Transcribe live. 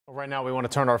Right now, we want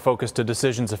to turn our focus to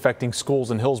decisions affecting schools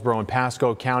in Hillsborough and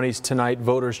Pasco counties. Tonight,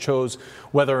 voters chose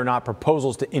whether or not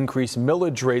proposals to increase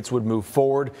millage rates would move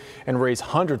forward and raise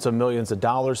hundreds of millions of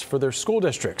dollars for their school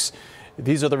districts.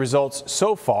 These are the results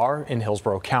so far in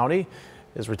Hillsborough County.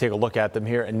 As we take a look at them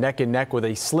here, and neck with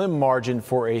a slim margin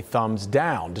for a thumbs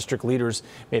down. District leaders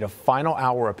made a final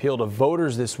hour appeal to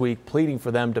voters this week, pleading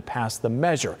for them to pass the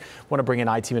measure. I want to bring in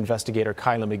I-Team investigator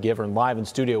Kylie McGivern live in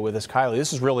studio with us. Kylie,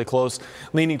 this is really close,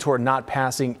 leaning toward not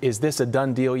passing. Is this a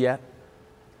done deal yet?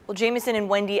 Well, Jameson and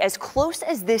Wendy, as close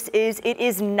as this is, it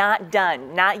is not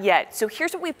done, not yet. So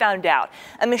here's what we found out.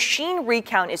 A machine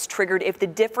recount is triggered if the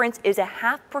difference is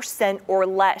 0.5% or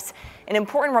less. An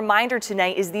important reminder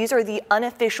tonight is these are the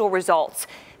unofficial results.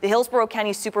 The Hillsborough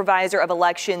County Supervisor of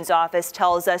Elections office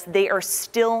tells us they are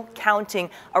still counting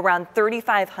around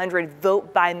 3,500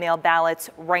 vote-by-mail ballots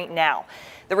right now.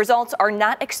 The results are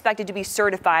not expected to be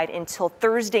certified until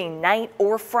Thursday night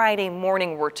or Friday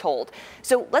morning, we're told.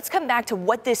 So let's come back to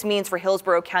what this means for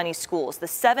Hillsborough County schools. The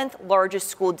 7th largest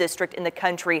school district in the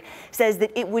country says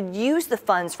that it would use the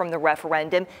funds from the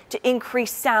referendum to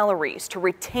increase salaries, to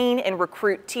retain and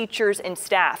recruit teachers and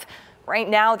staff. Right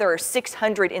now, there are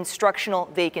 600 instructional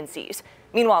vacancies.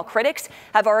 Meanwhile, critics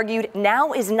have argued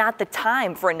now is not the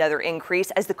time for another increase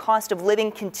as the cost of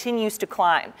living continues to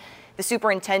climb. The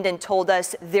superintendent told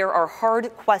us there are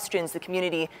hard questions the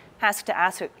community has to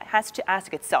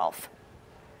ask itself.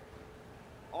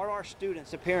 Are our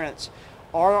students, the parents,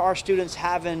 are our students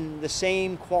having the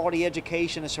same quality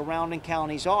education as surrounding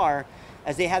counties are,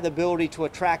 as they have the ability to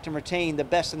attract and retain the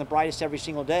best and the brightest every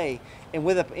single day? And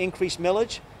with an increased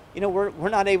millage, you know, we're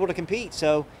not able to compete.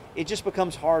 So it just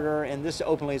becomes harder, and this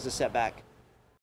openly is a setback.